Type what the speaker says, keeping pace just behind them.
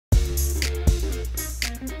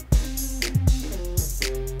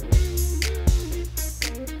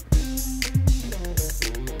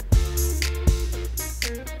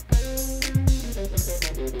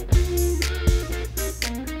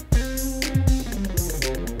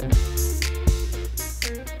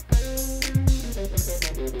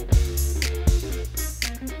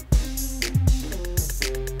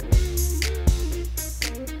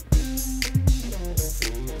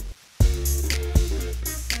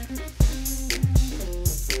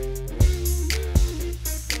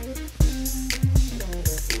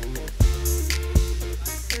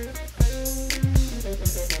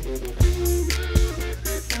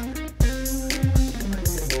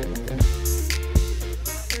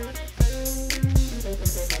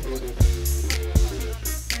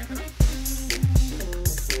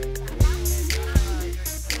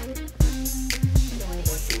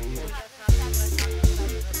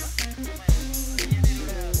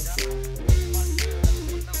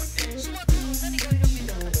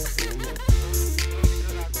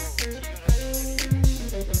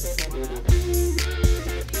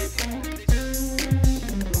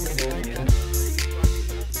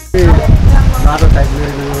बाटो साइडमा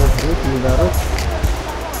रोडहरू तिनीहरू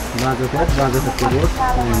बजोखेत बजोखेतको रोड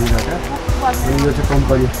यहाँनिर अनि यो चाहिँ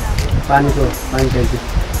कम्पनी पानी ट्याङ्की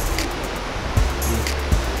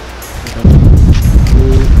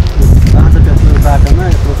बजोखेतको बाटोमा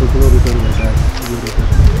यत्रो ठुल्ठुलो रुटहरू भएछ यो रुटहरू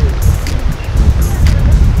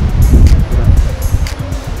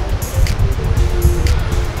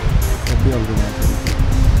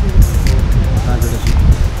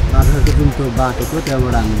बाटोको जुन त्यो बाटो थियो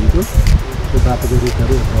त्यहाँबाट हामी हिँड्थ्यौँ त्यो बाटोको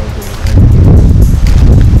रुटहरू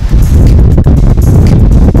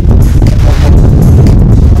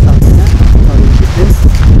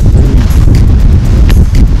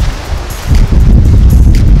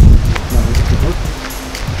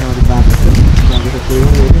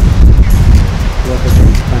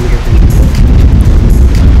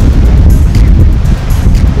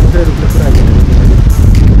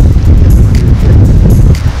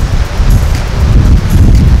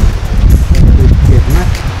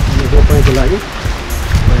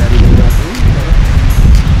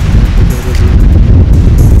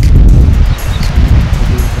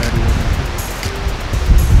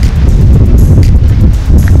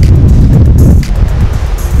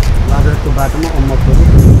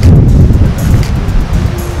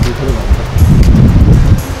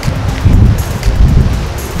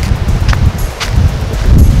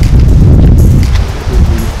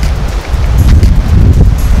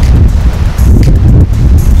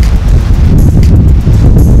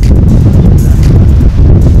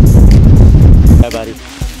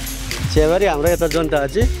चियाबारी हाम्रो यता जनता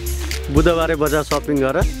चाहिँ बुधबारे बजार सपिङ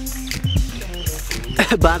गरेर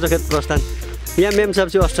बाजोखेत प्रस्थान। यहाँ मेम साहब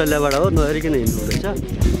चाहिँ अस्ट्रेलियाबाट हो, नहेरिकन हिँड्नु रहेछ।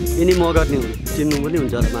 यिनी मगर्नी हुन्, चिन्नु पनि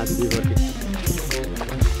हुन्छ होला माथि बिगर्ती।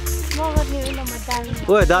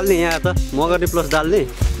 ओए दाल्ने यहाँ त मगर्नी प्लस दाल्ने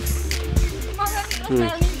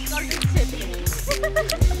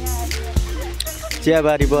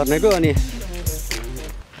चियाबारी पर्नेको अनि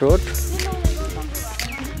रोड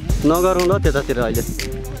नगरौँ ल त्यतातिर अहिले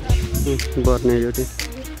बर्ने यो चाहिँ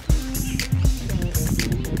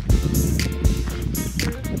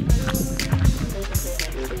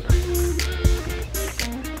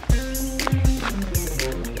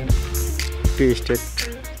टी स्टेट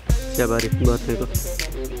चियाबारी बर्नेको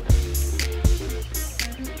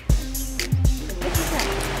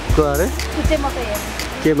को अरे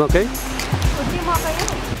के मकै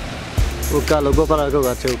उकालो गोपालको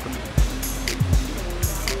घर छेउको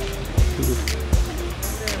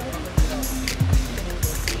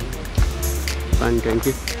पानी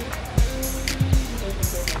ट्याङ्की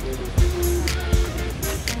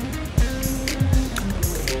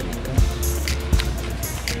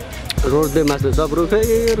रोड दे माथि सब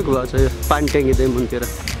रुखैरुख भएको छ यो पानी ट्याङ्की चाहिँ मुनतिर।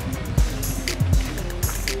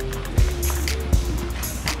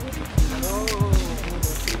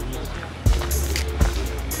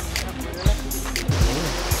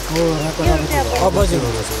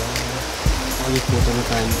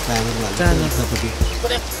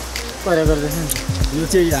 यो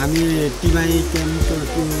चाहिँ हामी टिमाई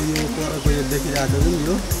क्याम्पको यो परको यो देखिरहेको छ नि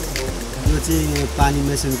यो चाहिँ पानी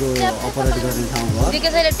मेसिनको अपरेट गर्ने ठाउँ हो।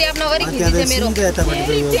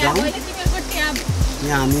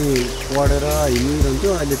 यहाँ हामी पढेर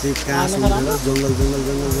हिँडिरहन्थ्यौँ। अहिले चाहिँ कहाँ सुनेर जङ्गल जङ्गल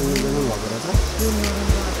जङ्गल जङ्गल जङ्गल भएको रहेछ।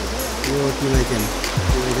 यो टिमाई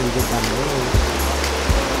क्याम्पको काम हो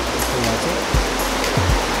यस्तो भएको छ।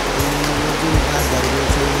 जुन बाँसघारीको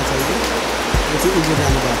छेउमा छ यो चाहिँ उल्टो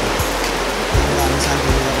जाने बाटो, हामी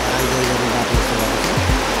सानोतिर आइजाइ गर्ने बाटो जस्तो भएको छ।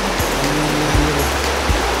 अनि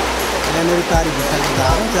यहाँनिर पारी भित्ताको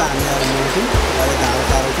धारो चाहिँ हामी आएर मिल्थ्यौँ। अहिले धारो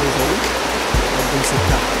साह्रो केही छैन, एकदम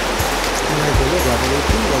सुक्खा टिमाई खोलो घटेर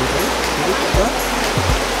एकछिन भन्छ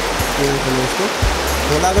टिमाई खोलो यस्तो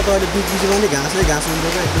खोलाको त अहिले बिच बिचमा नि घाँसै घाँस हुन्छ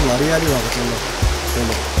क्या, एकदम हरियाली भएको छ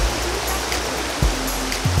खोलो।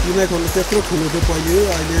 टिमाई खोलो त्यत्रो ठुलो थियो पहिले,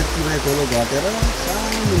 अहिले टिमाई खोलो घटेर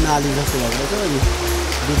सानो नाली जस्तो भएको छ। अनि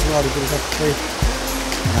बिचमा अरूतिर सबै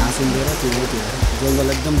घाँस उम्रेर त्यो जङ्गल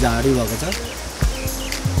एकदम झाडी भएको छ।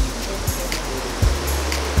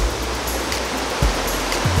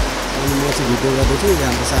 अनि म चाहिँ भिडियो गर्दैछु,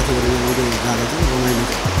 हाम्रो साथीहरू यहाँ जाँदैछौँ रमाइलो।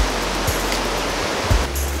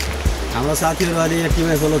 हाम्रो साथीहरू अहिले यहाँ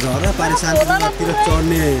टिमाई खोलो झरेर पानी शान्तितिर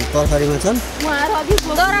चढ्ने तरकारीमा छन्।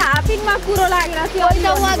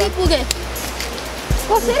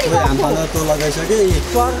 हामीलाई त लगाइसके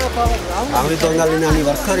हाम्रो बङ्गाली नानी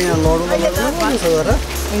भर्खर यहाँ लड्नु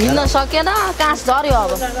हिँड्न सकेन, काँस झऱ्यो।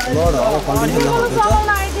 अब लड अब कन्टिन्यू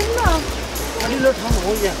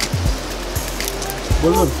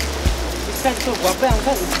बोल्नु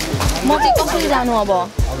म चाहिँ कसरी जानु अब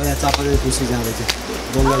यहाँ चापाले खुसी जाँदैछ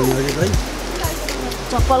जङ्गल है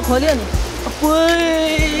चप्पल खोल्यो नि।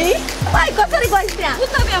 कसरी गइस त्यहाँ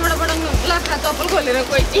उता त्यहाँबाट बडाउनु लाखा चप्पल खोलेर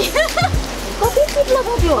कोही कति चिप्लो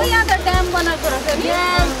पुग्यो यहाँ त ड्याम बनाएको रहेछ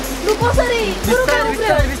लु कसरी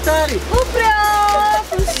बिस्तारै उफ्र्यो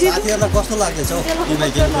साथीहरुलाई कस्तो लाग्दैछ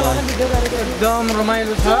टिमाई गेमको एकदम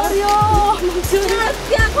रमाइलो छ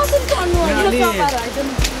त्यहाँ कसरी चढ्नु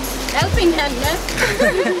हेल्पिङ ह्यान्ड गई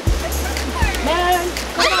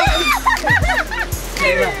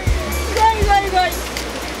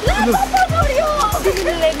ला पप्पा छोड्यो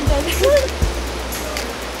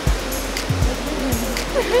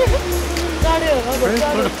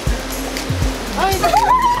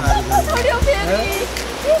छोड्यो फेरि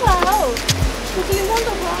के भयो कुक्लिन्छ नि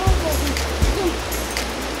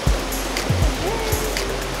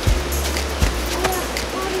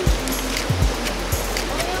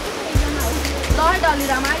त डली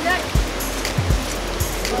रमाइलो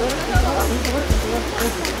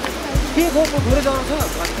के गो थोरै जान्छ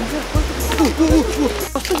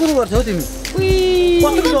कस्तो कुरो गर्छौ तिमी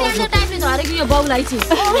टाइमले झरेको यो बाउलाई चाहिँ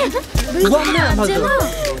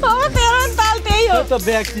त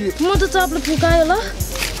ब्याग म त चप्लो फुकायो ल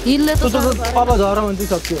हिलले त अब झर भने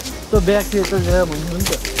सक्यो त्यो ब्याग थियो त भन्नु नि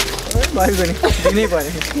त भाइ पनि दिनै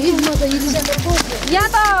पर्यो यहाँ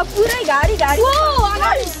त पुरै गाडी आयो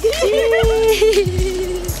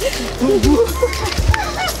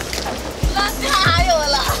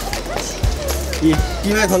होला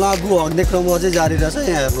टिमाई खोला गु हग्ने क्रम अझै जारी रहेछ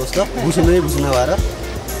यहाँ हेर्नुहोस् त भुसुनै भुसुना भएर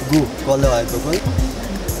गु कसले भएको कोही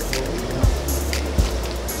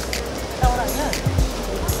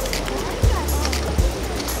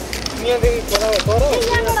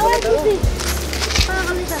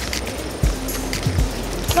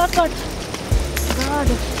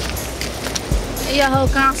यो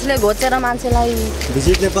काँसले घोचेर मान्छेलाई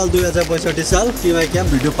भिजिट नेपाल 2062 साल टिमाई क्याम्प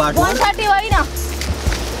भिडियो पार्ट 130 होइन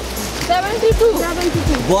 72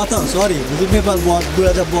 72 सरी भिजिट नेपाल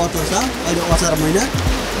 2072 साल अहिले असार महिना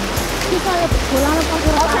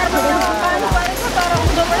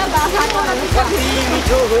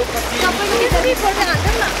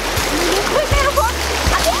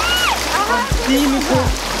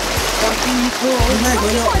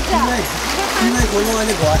टिमाई खोल्नु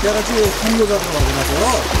अहिले घटेर चाहिँ कुलो गर्नु भएको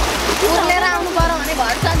हो उर्लेर आउनु पर्यो भने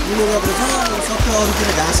घट्छ नि कुलो गर्नु छ सबै अरूतिर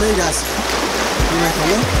घाँसै घाँस टिमाई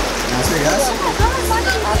खोल्नु घाँसै घाँस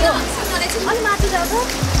अनि माथि जान्छ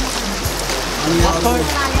अनि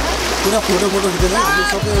पुरा फोटो खिचेर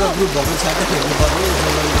सबै एउटा ग्रुप भएको साथै फेर्नु पर्यो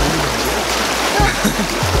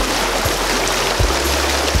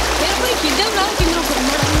खिच्दै न तिम्रो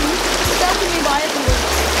फोनबाट तिमी भयो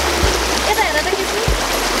यता हेर त किच्नु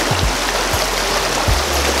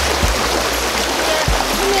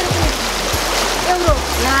एउटा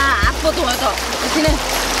ला हातको त हो त किन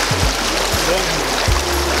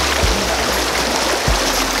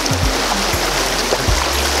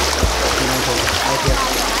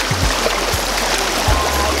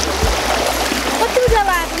कति उजा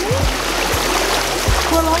भएको नि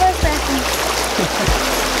खोलामा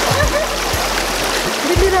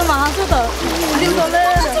दिदी र हाँसो त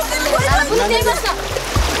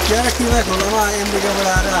टिमाई खोलामा अमेरिकाबाट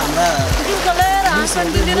आएर हाम्रा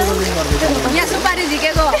यहाँ सुपारी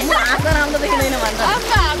झिकेको हाँसो राम्रो देखिँदैन भन्छ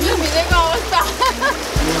हाम्रो भिजेको अवस्था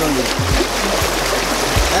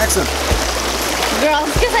एक्सन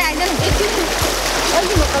गर्ल्स के छ आइज नि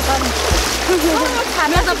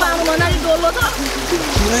खाना त पाउनु भएन अलिक डोलो छ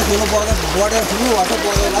टिमाई खोला बढेर ठुलो भएको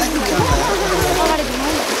बढेर अगाडि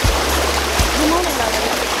घुमाउन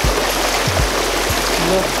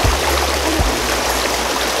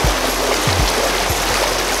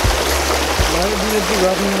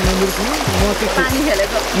पानी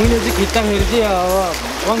खेलेको मैले चाहिँ खिच्दाखेरि चाहिँ अब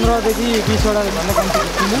 15 देखि 20 वटा भन्दा कम्ती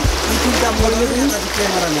खिच्दिनँ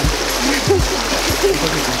क्यामेरामा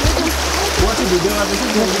म चाहिँ भिडियो गर्दैछु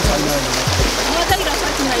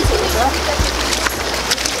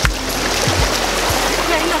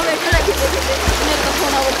मेरो त फोन